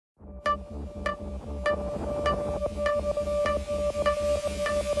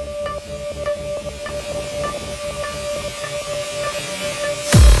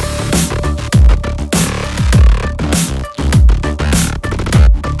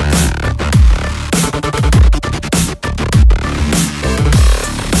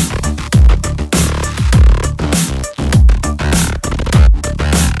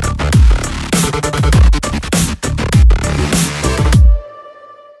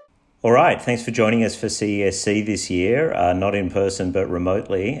All right, thanks for joining us for CESC this year, not in person but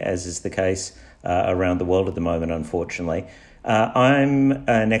remotely, as is the case around the world at the moment, unfortunately. I'm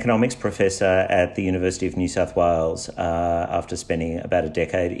an economics professor at the University of New South Wales after spending about a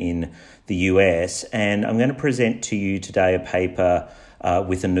decade in the US, and I'm going to present to you today a paper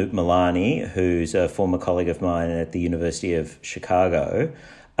with Anoop Milani, who's a former colleague of mine at the University of Chicago.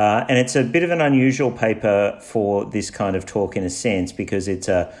 And it's a bit of an unusual paper for this kind of talk in a sense because it's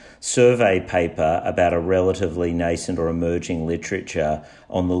a survey paper about a relatively nascent or emerging literature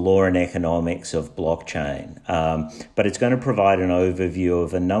on the law and economics of blockchain. But it's going to provide an overview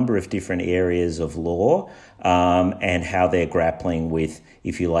of a number of different areas of law and how they're grappling with,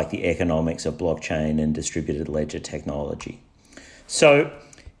 if you like, the economics of blockchain and distributed ledger technology. So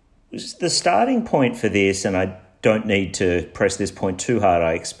the starting point for this, and I don't need to press this point too hard,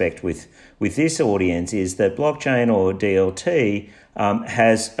 I expect, with this audience, is that blockchain or DLT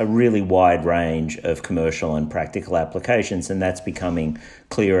has a really wide range of commercial and practical applications, and that's becoming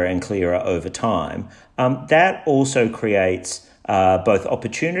clearer and clearer over time. That also creates both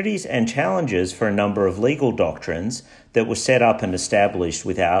opportunities and challenges for a number of legal doctrines that were set up and established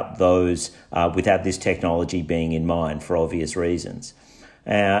without this technology being in mind for obvious reasons.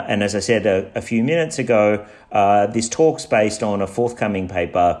 And as I said a few minutes ago, this talk's based on a forthcoming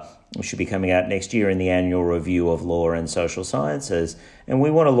paper which should be coming out next year in the Annual Review of Law and Social Sciences. And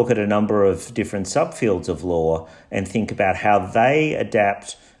we want to look at a number of different subfields of law and think about how they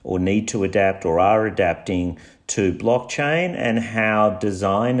adapt or need to adapt or are adapting to blockchain, and how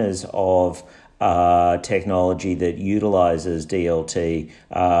designers of technology that utilizes DLT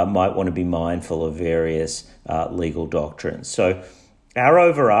might want to be mindful of various legal doctrines. So our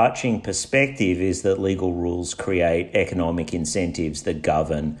overarching perspective is that legal rules create economic incentives that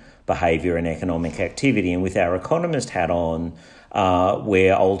govern behaviour and economic activity. And with our economist hat on,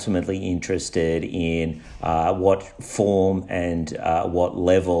 we're ultimately interested in what form and what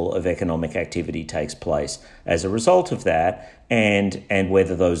level of economic activity takes place as a result of that, and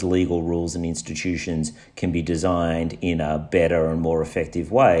whether those legal rules and institutions can be designed in a better and more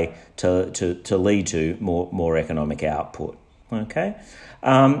effective way to lead to more economic output. Okay.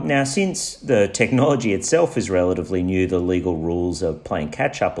 Now, since the technology itself is relatively new, the legal rules are playing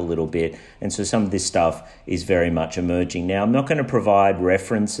catch up a little bit, and so some of this stuff is very much emerging. Now, I'm not going to provide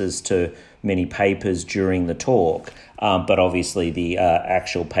references to many papers during the talk, but obviously the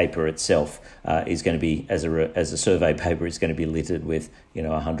actual paper itself is going to be, as a survey paper, is going to be littered with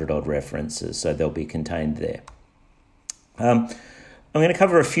 100-odd references, so they'll be contained there. I'm going to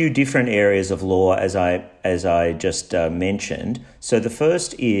cover a few different areas of law as I just mentioned. So the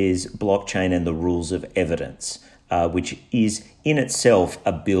first is blockchain and the rules of evidence, which is in itself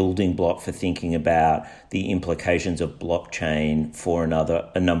a building block for thinking about the implications of blockchain for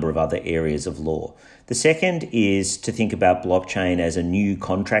a number of other areas of law. The second is to think about blockchain as a new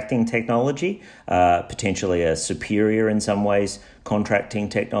contracting technology, potentially a superior in some ways contracting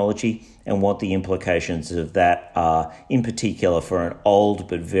technology, and what the implications of that are, in particular for an old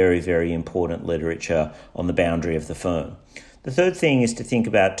but very, very important literature on the boundary of the firm. The third thing is to think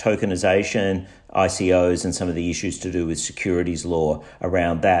about tokenization, ICOs, and some of the issues to do with securities law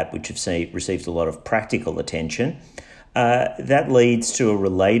around that, which have received a lot of practical attention. That leads to a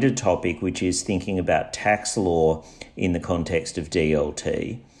related topic, which is thinking about tax law in the context of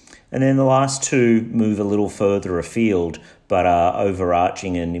DLT. And then the last two move a little further afield, but are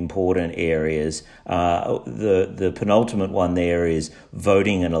overarching and important areas. The penultimate one there is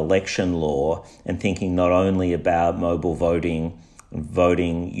voting and election law, and thinking not only about mobile voting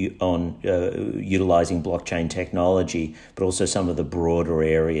on utilizing blockchain technology, but also some of the broader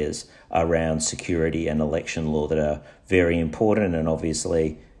areas around security and election law that are very important. And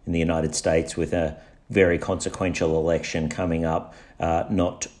obviously in the United States, with a very consequential election coming up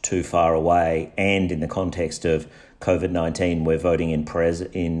not too far away, and in the context of COVID-19, where voting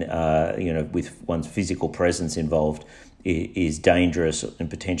with one's physical presence involved is dangerous and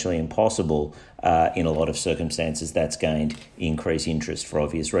potentially impossible in a lot of circumstances, that's gained increased interest for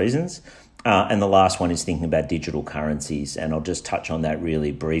obvious reasons. And the last one is thinking about digital currencies, and I'll just touch on that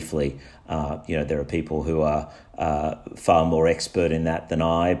really briefly. There are people who are far more expert in that than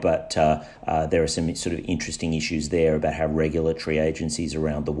I, but there are some sort of interesting issues there about how regulatory agencies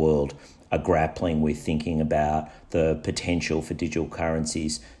around the world are grappling with thinking about the potential for digital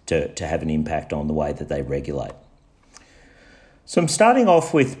currencies to have an impact on the way that they regulate. So I'm starting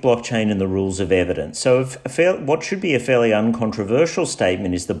off with blockchain and the rules of evidence. So what should be a fairly uncontroversial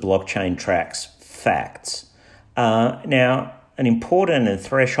statement is the blockchain tracks facts. Now, an important and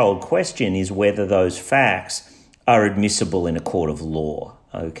threshold question is whether those facts are admissible in a court of law.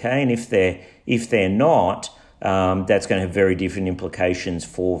 Okay, and if they're not, that's going to have very different implications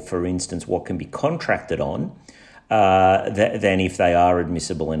for instance, what can be contracted on than if they are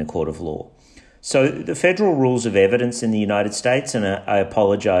admissible in a court of law. So the federal rules of evidence in the United States, and I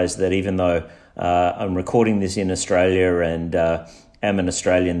apologise that even though I'm recording this in Australia and am an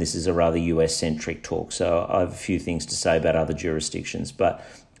Australian, this is a rather US-centric talk, so I have a few things to say about other jurisdictions, but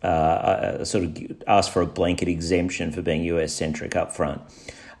I sort of ask for a blanket exemption for being US-centric up front.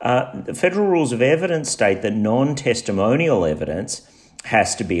 The federal rules of evidence state that non-testimonial evidence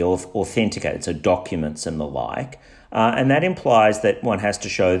has to be authenticated, so documents and the like, and that implies that one has to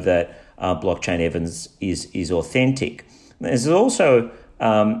show that blockchain evidence is authentic. There's also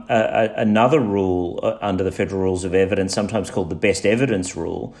another rule under the federal rules of evidence, sometimes called the best evidence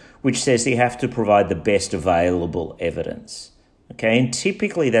rule, which says you have to provide the best available evidence. Okay, and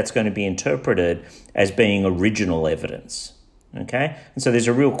typically that's going to be interpreted as being original evidence. Okay, and so there's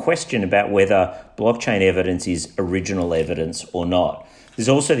a real question about whether blockchain evidence is original evidence or not. There's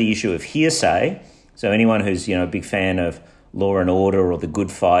also the issue of hearsay. So anyone who's a big fan of Law and Order or The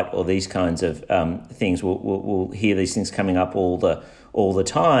Good Fight or these kinds of things will hear these things coming up all the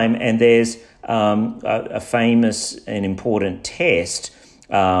time. And there's a famous and important test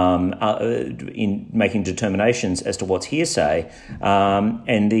in making determinations as to what's hearsay.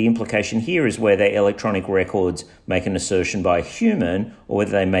 And the implication here is whether electronic records make an assertion by a human or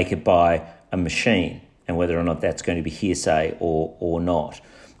whether they make it by a machine, and whether or not that's going to be hearsay or not.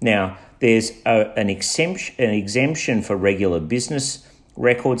 Now, there's an exemption for regular business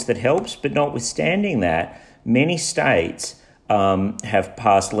records that helps, but notwithstanding that, many states have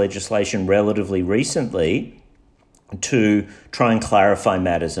passed legislation relatively recently to try and clarify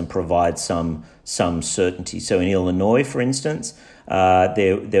matters and provide some certainty. So in Illinois, for instance,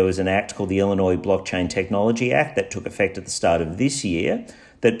 there was an act called the Illinois Blockchain Technology Act that took effect at the start of this year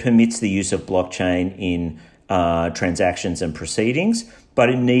that permits the use of blockchain in transactions and proceedings, but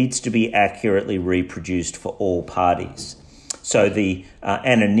it needs to be accurately reproduced for all parties. So the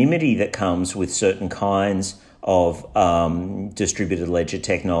anonymity that comes with certain kinds of distributed ledger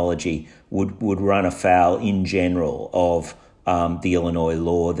technology would run afoul in general of the Illinois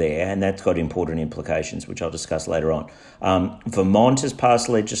law there, and that's got important implications, which I'll discuss later on. Vermont has passed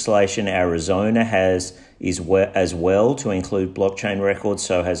legislation. Arizona has as well to include blockchain records,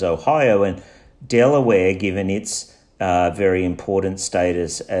 so has Ohio, and Delaware, given its very important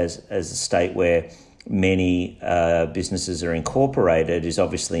status as a state where many businesses are incorporated, is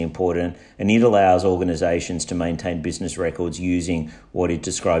obviously important, and it allows organizations to maintain business records using what it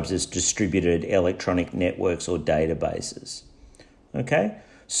describes as distributed electronic networks or databases. Okay,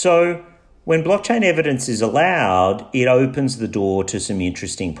 so when blockchain evidence is allowed, it opens the door to some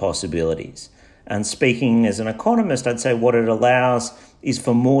interesting possibilities. And speaking as an economist, I'd say what it allows is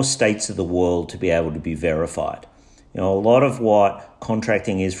for more states of the world to be able to be verified. A lot of what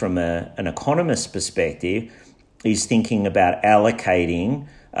contracting is from an economist's perspective is thinking about allocating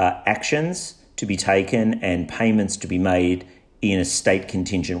actions to be taken and payments to be made in a state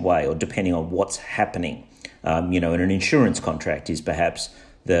contingent way, or depending on what's happening. And an insurance contract is perhaps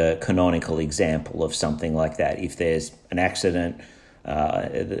the canonical example of something like that. If there's an accident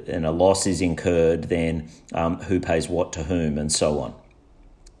and a loss is incurred, then who pays what to whom, and so on.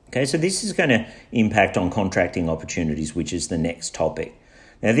 Okay, so this is going to impact on contracting opportunities, which is the next topic.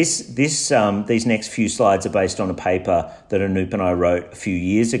 Now, these next few slides are based on a paper that Anoop and I wrote a few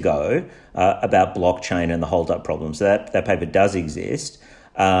years ago about blockchain and the hold-up problems. So that paper does exist,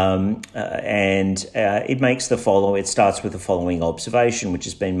 and it makes the following. It starts with the following observation, which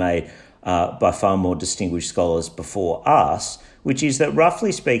has been made by far more distinguished scholars before us, which is that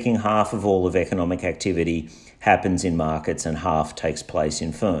roughly speaking, half of all of economic activity happens in markets and half takes place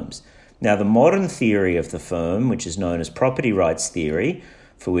in firms. Now, the modern theory of the firm, which is known as property rights theory,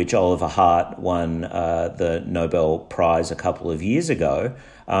 for which Oliver Hart won the Nobel Prize a couple of years ago,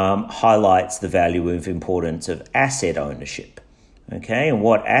 highlights the value of importance of asset ownership. Okay, and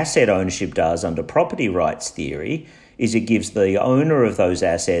what asset ownership does under property rights theory is it gives the owner of those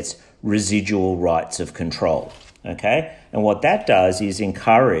assets residual rights of control. Okay, and what that does is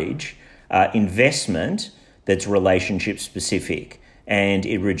encourage investment that's relationship specific, and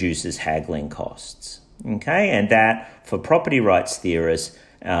it reduces haggling costs. Okay, and that for property rights theorists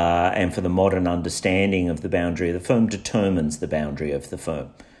and for the modern understanding of the boundary of the firm determines the boundary of the firm.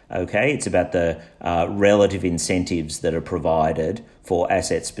 Okay, it's about the relative incentives that are provided for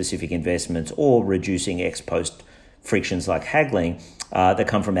asset specific investments or reducing ex post frictions like haggling that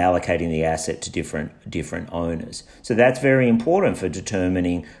come from allocating the asset to different owners. So that's very important for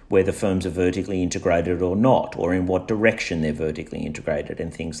determining whether firms are vertically integrated or not, or in what direction they're vertically integrated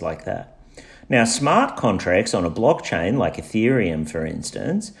and things like that. Now, smart contracts on a blockchain like Ethereum, for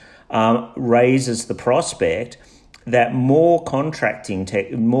instance, raises the prospect that more contracting,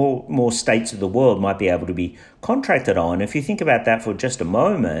 more states of the world might be able to be contracted on. If you think about that for just a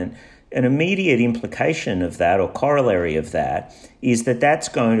moment, an immediate implication of that, or corollary of that, is that that's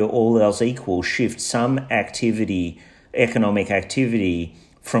going to, all else equal, shift some activity, economic activity,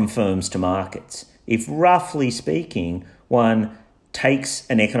 from firms to markets. If, roughly speaking, one takes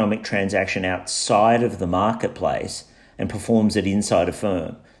an economic transaction outside of the marketplace and performs it inside a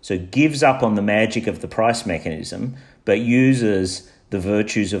firm, so gives up on the magic of the price mechanism, but uses the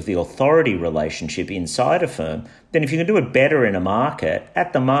virtues of the authority relationship inside a firm, then if you can do it better in a market,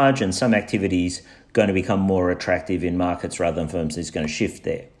 at the margin, some activities going to become more attractive in markets rather than firms. Is going to shift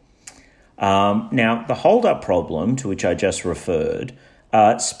there. Now, the hold-up problem, to which I just referred,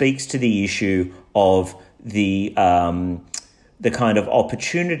 speaks to the issue of the kind of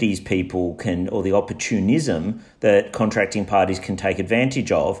opportunities people can, or the opportunism that contracting parties can take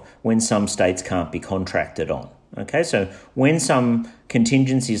advantage of when some states can't be contracted on. Okay, so when some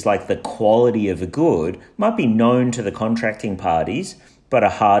contingencies like the quality of a good might be known to the contracting parties but are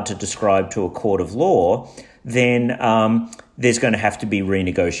hard to describe to a court of law, then there's going to have to be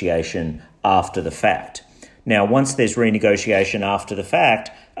renegotiation after the fact. Now, once there's renegotiation after the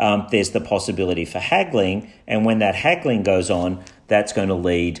fact, there's the possibility for haggling, and when that haggling goes on, that's going to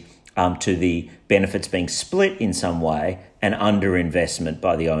lead to the benefits being split in some way and underinvestment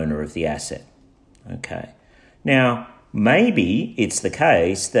by the owner of the asset. Okay. Now, maybe it's the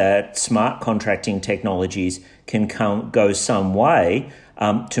case that smart contracting technologies can go some way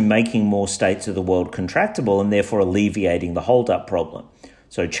to making more states of the world contractable and therefore alleviating the hold-up problem.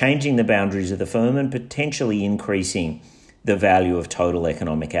 So changing the boundaries of the firm and potentially increasing the value of total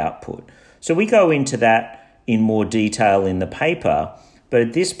economic output. So we go into that in more detail in the paper, but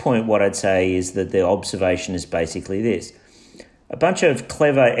at this point what I'd say is that the observation is basically this. A bunch of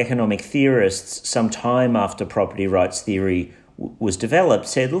clever economic theorists, some time after property rights theory was developed,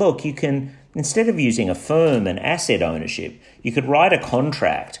 said, look, you can, instead of using a firm and asset ownership, you could write a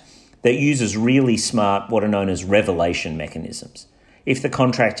contract that uses really smart, what are known as revelation mechanisms. If the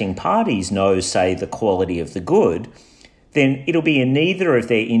contracting parties know, say, the quality of the good, then it'll be in neither of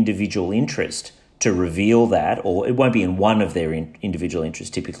their individual interest to reveal that, or it won't be in one of their individual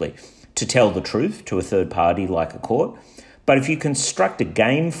interests typically, to tell the truth to a third party like a court. But if you construct a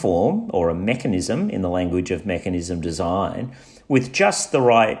game form or a mechanism, in the language of mechanism design, with just the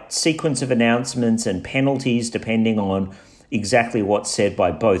right sequence of announcements and penalties depending on exactly what's said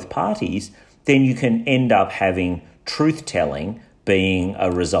by both parties, then you can end up having truth-telling being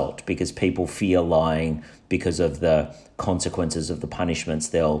a result because people fear lying because of the consequences of the punishments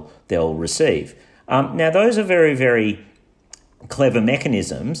they'll receive. Now, those are very, very clever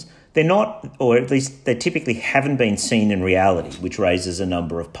mechanisms. They're not, or at least they typically haven't been seen in reality, which raises a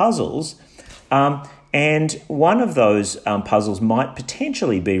number of puzzles. And one of those puzzles might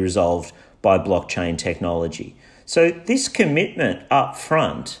potentially be resolved by blockchain technology. So this commitment up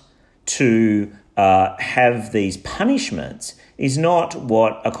front to have these punishments is not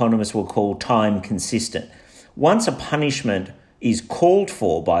what economists will call time consistent. Once a punishment is called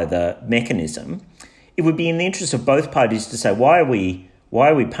for by the mechanism, it would be in the interest of both parties to say, why are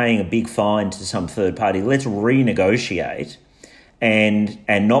we paying a big fine to some third party? Let's renegotiate and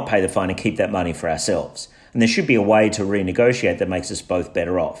not pay the fine and keep that money for ourselves. And there should be a way to renegotiate that makes us both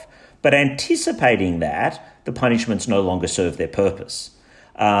better off. But anticipating that, the punishments no longer serve their purpose.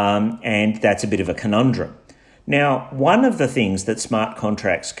 And that's a bit of a conundrum. Now, one of the things that smart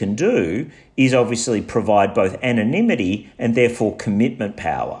contracts can do is obviously provide both anonymity and therefore commitment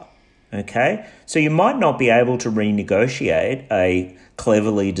power. Okay, so you might not be able to renegotiate a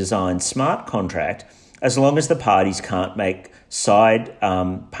cleverly designed smart contract as long as the parties can't make side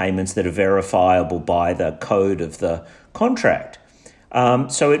payments that are verifiable by the code of the contract.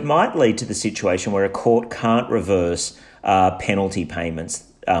 So it might lead to the situation where a court can't reverse penalty payments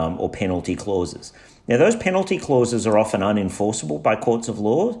or penalty clauses. Now, those penalty clauses are often unenforceable by courts of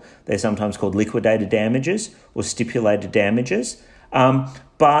law. They're sometimes called liquidated damages or stipulated damages.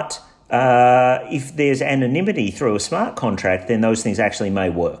 But if there's anonymity through a smart contract, then those things actually may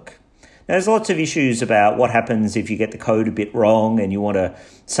work. Now, there's lots of issues about what happens if you get the code a bit wrong and you want to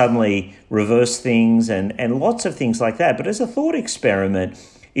suddenly reverse things and lots of things like that. But as a thought experiment,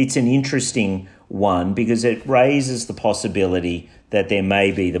 it's an interesting one because it raises the possibility that there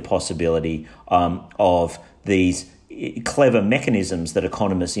may be the possibility of these clever mechanisms that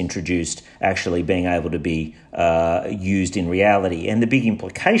economists introduced actually being able to be used in reality. And the big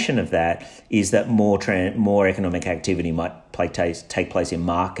implication of that is that more economic activity might take place in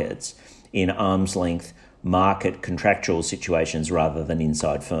markets, in arm's length market contractual situations rather than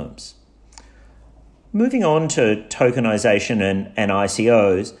inside firms. Moving on to tokenization and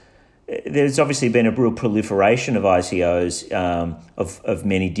ICOs, there's obviously been a real proliferation of ICOs of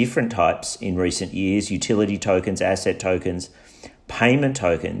many different types in recent years: utility tokens, asset tokens, payment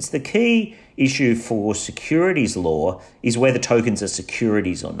tokens. The key issue for securities law is whether tokens are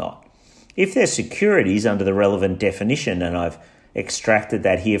securities or not. If they're securities under the relevant definition, and I've extracted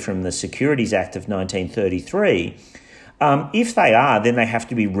that here from the Securities Act of 1933, if they are, then they have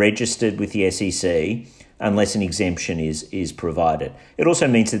to be registered with the SEC unless an exemption is provided. It also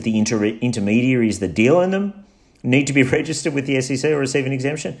means that the intermediaries that deal in them need to be registered with the SEC or receive an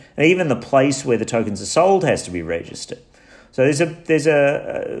exemption, and even the place where the tokens are sold has to be registered. So there's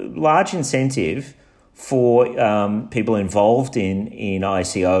a large incentive for people involved in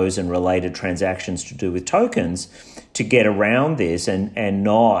ICOs and related transactions to do with tokens to get around this and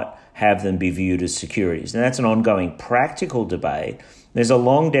not have them be viewed as securities. And that's an ongoing practical debate. There's a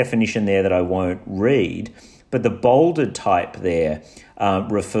long definition there that I won't read, but the bolded type there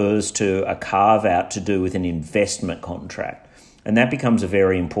refers to a carve-out to do with an investment contract. And that becomes a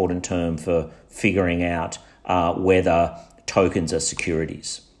very important term for figuring out whether tokens are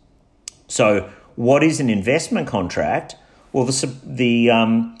securities. So what is an investment contract? Well, the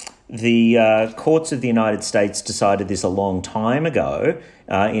courts of the United States decided this a long time ago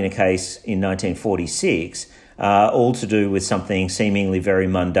in a case in 1946, all to do with something seemingly very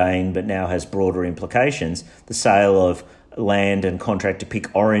mundane but now has broader implications: the sale of land and contract to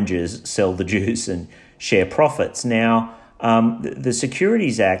pick oranges, sell the juice and share profits. Now, the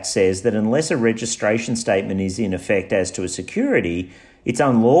Securities Act says that unless a registration statement is in effect as to a security, it's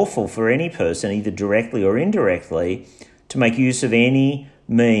unlawful for any person, either directly or indirectly, to make use of any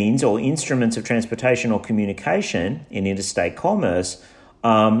means or instruments of transportation or communication in interstate commerce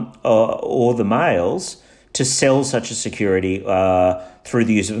or the mails to sell such a security through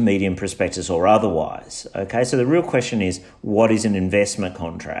the use of a medium, prospectus or otherwise. Okay, so the real question is, what is an investment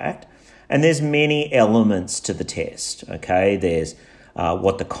contract? And there's many elements to the test. Okay, there's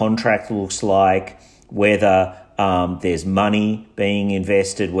what the contract looks like, whether there's money being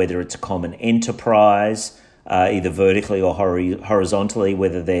invested, whether it's a common enterprise, either vertically or horizontally,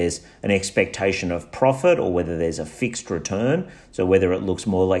 whether there's an expectation of profit or whether there's a fixed return, so whether it looks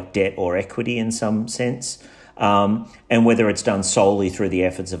more like debt or equity in some sense, and whether it's done solely through the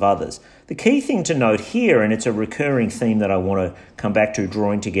efforts of others. The key thing to note here, and it's a recurring theme that I want to come back to,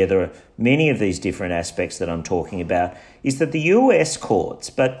 drawing together many of these different aspects that I'm talking about, is that the US courts,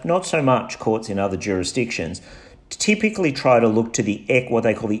 but not so much courts in other jurisdictions, typically try to look to what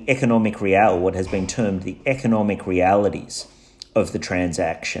they call the economic what has been termed the economic realities of the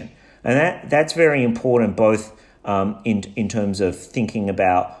transaction. And that's very important, both in terms of thinking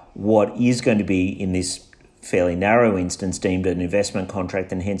about what is going to be, in this fairly narrow instance, deemed an investment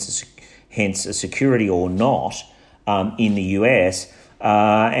contract and hence a security or not in the US,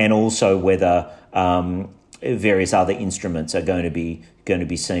 and also whether various other instruments are going to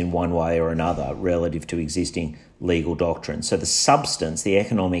be seen one way or another relative to existing legal doctrine. So the substance, the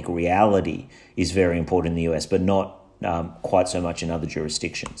economic reality, is very important in the US, but not quite so much in other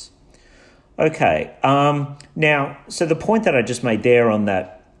jurisdictions. Okay, now, so the point that I just made there on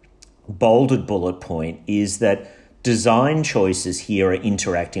that bolded bullet point is that design choices here are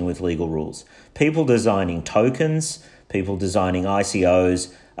interacting with legal rules. People designing tokens, people designing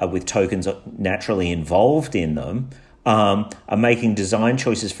ICOs with tokens naturally involved in them, are making design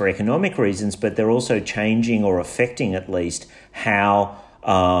choices for economic reasons, but they're also changing or affecting at least how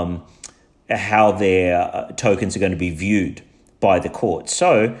their tokens are going to be viewed by the court.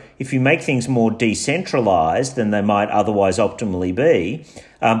 So if you make things more decentralized than they might otherwise optimally be,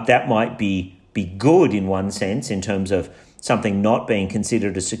 that might be good in one sense in terms of something not being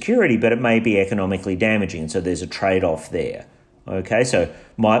considered a security, but it may be economically damaging. So there's a trade-off there. Okay, so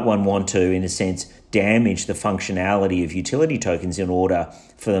might one want to, in a sense, damage the functionality of utility tokens in order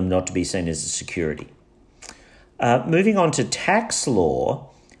for them not to be seen as a security? Moving on to tax law,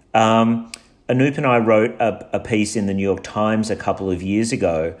 Anoop and I wrote a piece in the New York Times a couple of years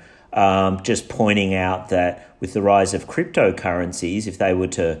ago, just pointing out that with the rise of cryptocurrencies, if they were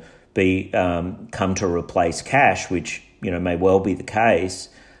to come to replace cash, which may well be the case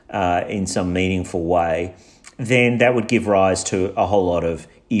in some meaningful way, then that would give rise to a whole lot of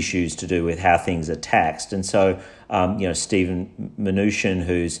issues to do with how things are taxed. And so, Stephen Mnuchin,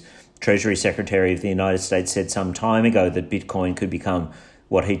 who's Treasury Secretary of the United States said some time ago that Bitcoin could become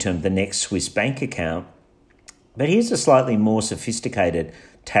what he termed the next Swiss bank account. But here's a slightly more sophisticated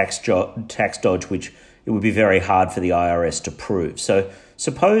tax dodge, which it would be very hard for the IRS to prove. So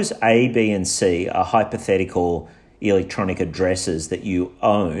suppose A, B, and C are hypothetical electronic addresses that you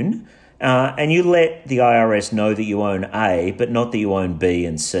own, and you let the IRS know that you own A, but not that you own B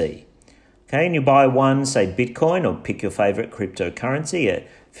and C. Okay, and you buy one, say Bitcoin, or pick your favorite cryptocurrency at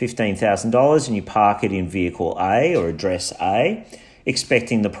 $15,000, and you park it in vehicle A or address A,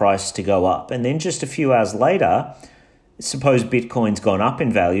 expecting the price to go up. And then just a few hours later, suppose Bitcoin's gone up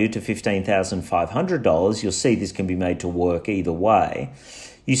in value to $15,500. You'll see this can be made to work either way.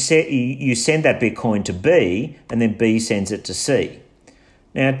 You send that Bitcoin to B, and then B sends it to C.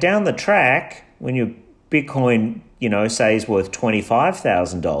 Now, down the track, when your Bitcoin, say is worth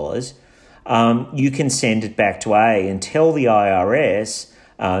 $25,000, you can send it back to A and tell the IRS,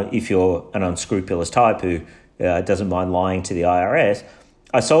 if you're an unscrupulous type who doesn't mind lying to the IRS,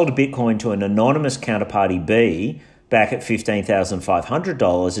 I sold a Bitcoin to an anonymous counterparty B back at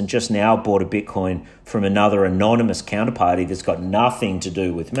 $15,500 and just now bought a Bitcoin from another anonymous counterparty that's got nothing to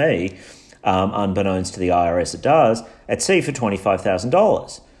do with me, unbeknownst to the IRS it does, at C for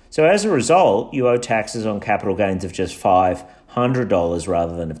 $25,000. So as a result, you owe taxes on capital gains of just $500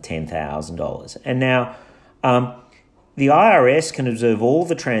 rather than of $10,000. And now the IRS can observe all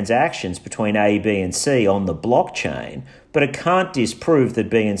the transactions between A, B, and C on the blockchain, but it can't disprove that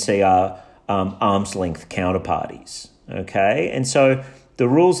B and C are arm's length counterparties. Okay, and so the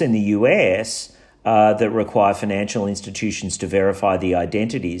rules in the US that require financial institutions to verify the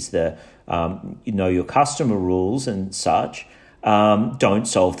identities, the your customer rules and such, don't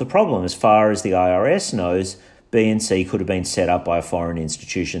solve the problem. As far as the IRS knows, B and C could have been set up by a foreign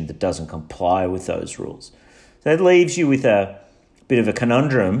institution that doesn't comply with those rules. So that leaves you with a bit of a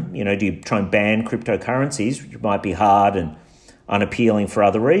conundrum. Do you try and ban cryptocurrencies, which might be hard and unappealing for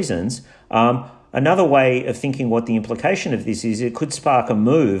other reasons? Another way of thinking what the implication of this is, it could spark a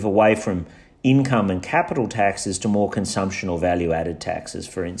move away from income and capital taxes to more consumption or value-added taxes,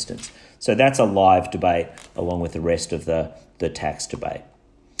 for instance. So that's a live debate along with the rest of the tax debate.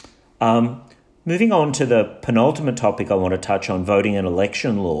 Moving on to the penultimate topic I want to touch on, voting and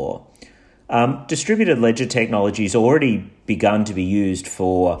election law. Distributed ledger technology has already begun to be used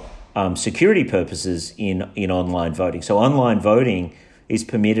for security purposes in online voting. So online voting is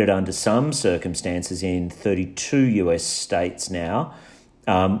permitted under some circumstances in 32 US states now,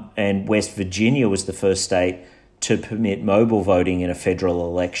 and West Virginia was the first state to permit mobile voting in a federal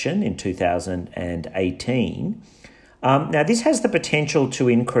election in 2018. Now, this has the potential to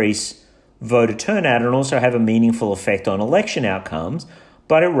increase voter turnout and also have a meaningful effect on election outcomes,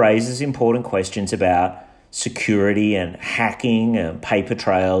 but it raises important questions about security and hacking and paper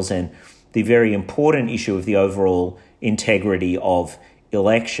trails and the very important issue of the overall integrity of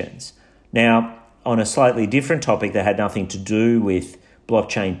elections. Now, on a slightly different topic that had nothing to do with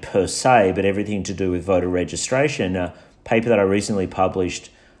blockchain per se, but everything to do with voter registration, a paper that I recently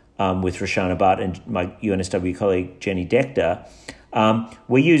published with Roshana Butt and my UNSW colleague Jenny Decter,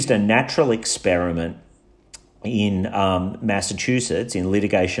 we used a natural experiment in Massachusetts in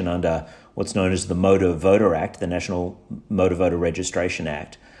litigation under what's known as the Motor Voter Act, the National Motor Voter Registration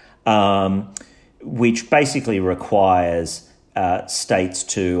Act, which basically requires states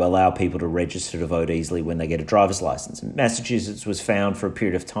to allow people to register to vote easily when they get a driver's license. And Massachusetts was found for a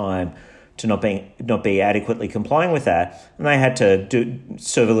period of time to not be adequately complying with that, and they had to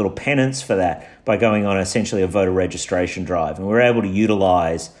serve a little penance for that by going on essentially a voter registration drive. And we were able to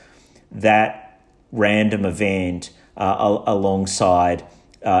utilize that random event alongside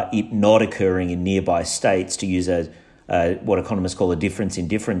it not occurring in nearby states to use what economists call a difference in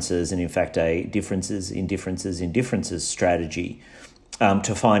differences, and in fact a differences in differences strategy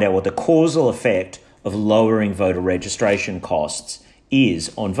to find out what the causal effect of lowering voter registration costs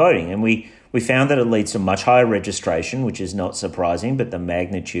is on voting. And we found that it leads to much higher registration, which is not surprising, but the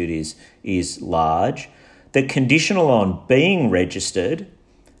magnitude is large. That conditional on being registered,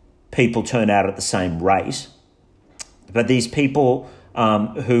 people turn out at the same rate, but these people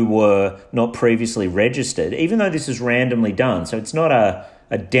who were not previously registered, even though this is randomly done, so it's not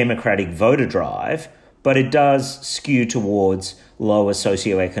a democratic voter drive, but it does skew towards lower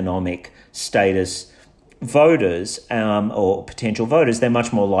socioeconomic status voters or potential voters. They're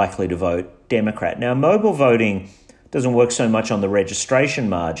much more likely to vote Democrat. Now, mobile voting doesn't work so much on the registration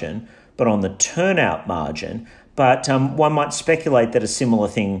margin, but on the turnout margin. But one might speculate that a similar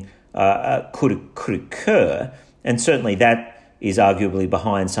thing could occur, and certainly that is arguably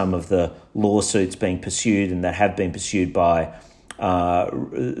behind some of the lawsuits being pursued and that have been pursued by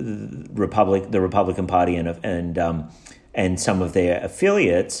the Republican Party and some of their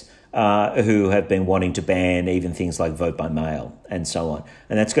affiliates who have been wanting to ban even things like vote by mail and so on.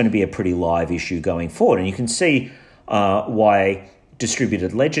 And that's going to be a pretty live issue going forward. And you can see why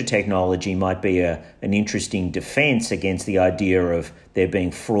distributed ledger technology might be an interesting defense against the idea of there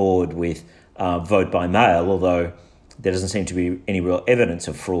being fraud with vote by mail, although there doesn't seem to be any real evidence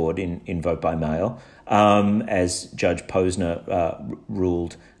of fraud in vote by mail, as Judge Posner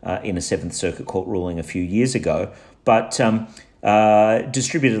ruled in a Seventh Circuit Court ruling a few years ago. But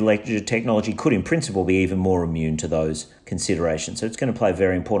distributed ledger technology could, in principle, be even more immune to those considerations. So it's going to play a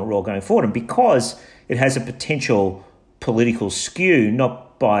very important role going forward. And because it has a potential political skew,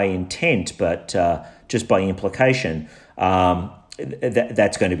 not by intent, but just by implication,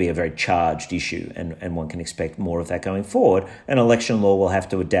 that's going to be a very charged issue, and one can expect more of that going forward. And election law will have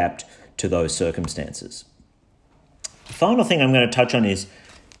to adapt to those circumstances. The final thing I'm going to touch on is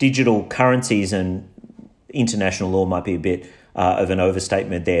digital currencies, and international law might be a bit of an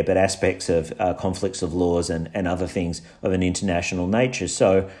overstatement there, but aspects of conflicts of laws and other things of an international nature.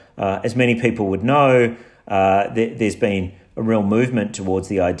 So as many people would know, there's been a real movement towards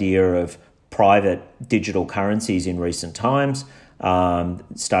the idea of private digital currencies in recent times,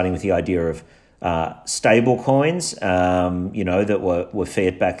 starting with the idea of stable coins, that were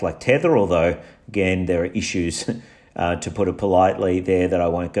fiat-backed like Tether, although, again, there are issues, to put it politely, there that I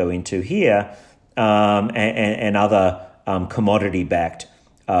won't go into here, and other commodity-backed,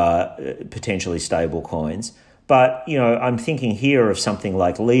 potentially stable coins. But, I'm thinking here of something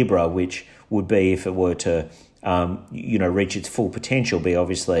like Libra, which would be, if it were to, reach its full potential, be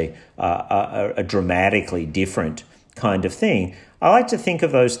obviously a dramatically different kind of thing. I like to think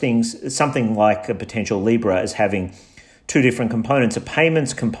of those things, something like a potential Libra, as having two different components, a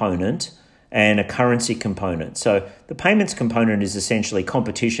payments component and a currency component. So the payments component is essentially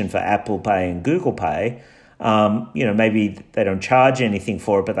competition for Apple Pay and Google Pay. Maybe they don't charge anything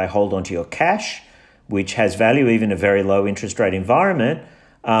for it, but they hold onto your cash, which has value even in a very low interest rate environment.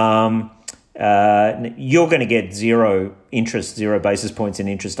 You're going to get zero interest, 0 basis points in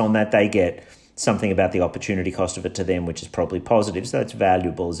interest on that. They get something about the opportunity cost of it to them, which is probably positive. So that's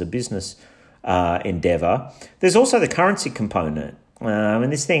valuable as a business endeavor. There's also the currency component.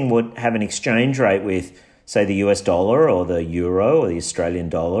 And this thing would have an exchange rate with, say, the US dollar or the euro or the Australian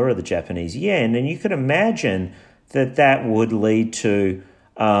dollar or the Japanese yen. And you could imagine that would lead to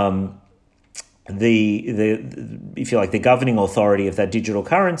if you like, the governing authority of that digital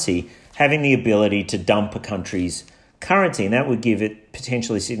currency having the ability to dump a country's currency, and that would give it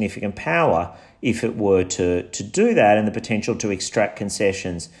potentially significant power if it were to do that, and the potential to extract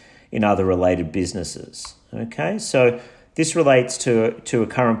concessions in other related businesses. Okay, so this relates to a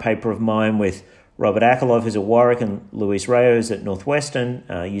current paper of mine with Robert Akerlof, who's at Warwick, and Luis Reyes at Northwestern,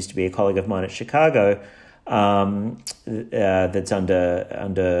 used to be a colleague of mine at Chicago, that's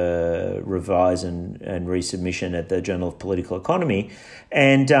under revise and resubmission at the Journal of Political Economy.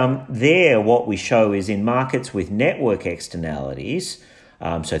 And there what we show is in markets with network externalities,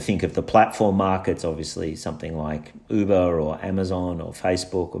 so think of the platform markets, obviously something like Uber or Amazon or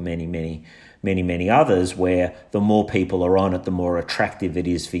Facebook or many others, where the more people are on it, the more attractive it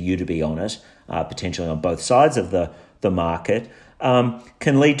is for you to be on it, potentially on both sides of the market.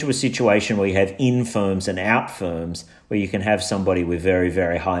 Can lead to a situation where you have in firms and out firms, where you can have somebody with very,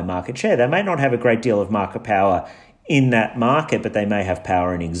 very high market share. They may not have a great deal of market power in that market, but they may have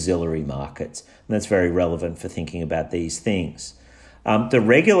power in auxiliary markets. And that's very relevant for thinking about these things. The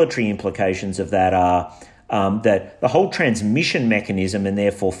regulatory implications of that are that the whole transmission mechanism and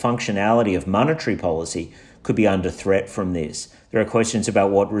therefore functionality of monetary policy could be under threat from this. There are questions about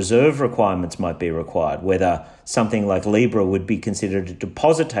what reserve requirements might be required, whether something like Libra would be considered a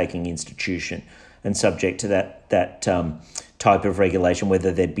deposit-taking institution and subject to that type of regulation,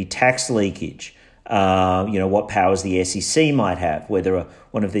 whether there'd be tax leakage, what powers the SEC might have, whether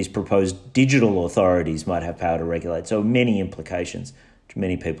one of these proposed digital authorities might have power to regulate. So many implications, which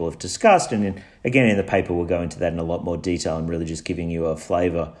many people have discussed. And again, in the paper, we'll go into that in a lot more detail. I'm really just giving you a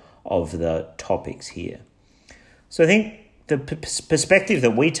flavour of the topics here. So I think the perspective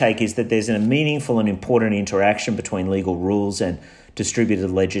that we take is that there's a meaningful and important interaction between legal rules and distributed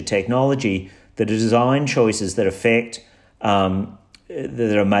ledger technology. The design choices that are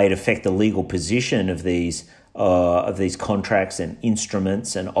made affect the legal position of these contracts and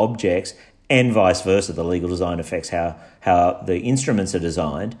instruments and objects, and vice versa. The legal design affects how the instruments are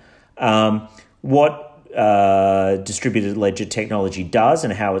designed. What distributed ledger technology does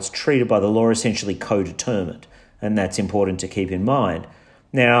and how it's treated by the law are essentially co-determined. And that's important to keep in mind.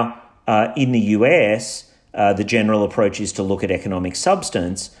 Now, in the US, the general approach is to look at economic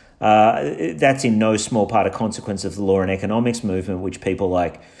substance, that's in no small part a consequence of the law and economics movement, which people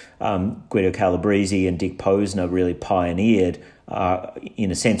like Guido Calabrese and Dick Posner really pioneered,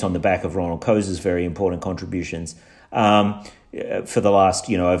 in a sense, on the back of Ronald Coaser's very important contributions for the last,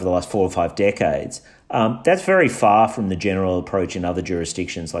 over the last 4 or 5 decades. That's very far from the general approach in other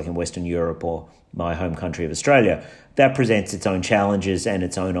jurisdictions, like in Western Europe or my home country of Australia. That presents its own challenges and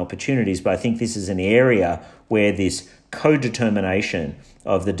its own opportunities, but I think this is an area where this co-determination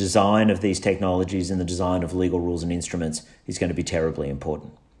of the design of these technologies and the design of legal rules and instruments is going to be terribly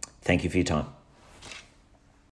important. Thank you for your time.